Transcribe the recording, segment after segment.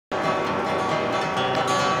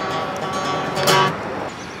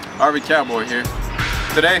RV Cowboy here.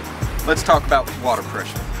 Today, let's talk about water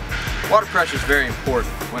pressure. Water pressure is very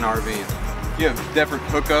important when RVing. You have different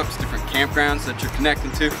hookups, different campgrounds that you're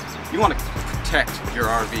connecting to. You want to protect your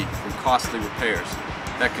RV from costly repairs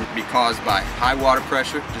that can be caused by high water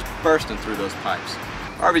pressure just bursting through those pipes.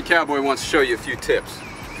 RV Cowboy wants to show you a few tips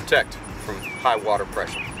to protect from high water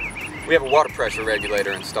pressure. We have a water pressure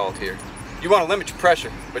regulator installed here. You want to limit your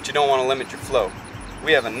pressure, but you don't want to limit your flow.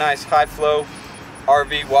 We have a nice high flow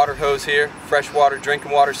RV water hose here, freshwater,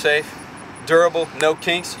 drinking water safe, durable, no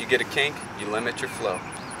kinks. You get a kink, you limit your flow.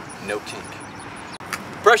 No kink.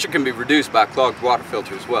 Pressure can be reduced by a clogged water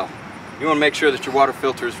filter as well. You want to make sure that your water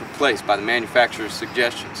filter is replaced by the manufacturer's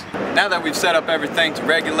suggestions. Now that we've set up everything to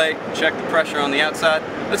regulate and check the pressure on the outside,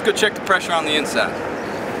 let's go check the pressure on the inside.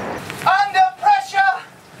 Under pressure,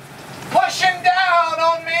 pushing down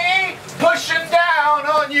on me, pushing down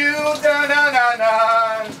on you,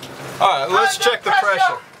 da-na-na-na. Alright, let's check the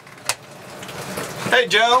pressure. Hey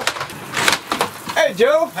Joe. Hey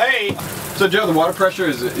Joe. Hey. So Joe, the water pressure,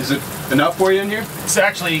 is it enough for you in here? It's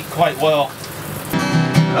actually quite well.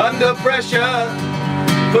 Under pressure,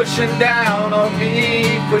 pushing down on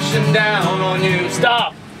me, pushing down on you.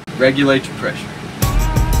 Stop. Regulate your pressure.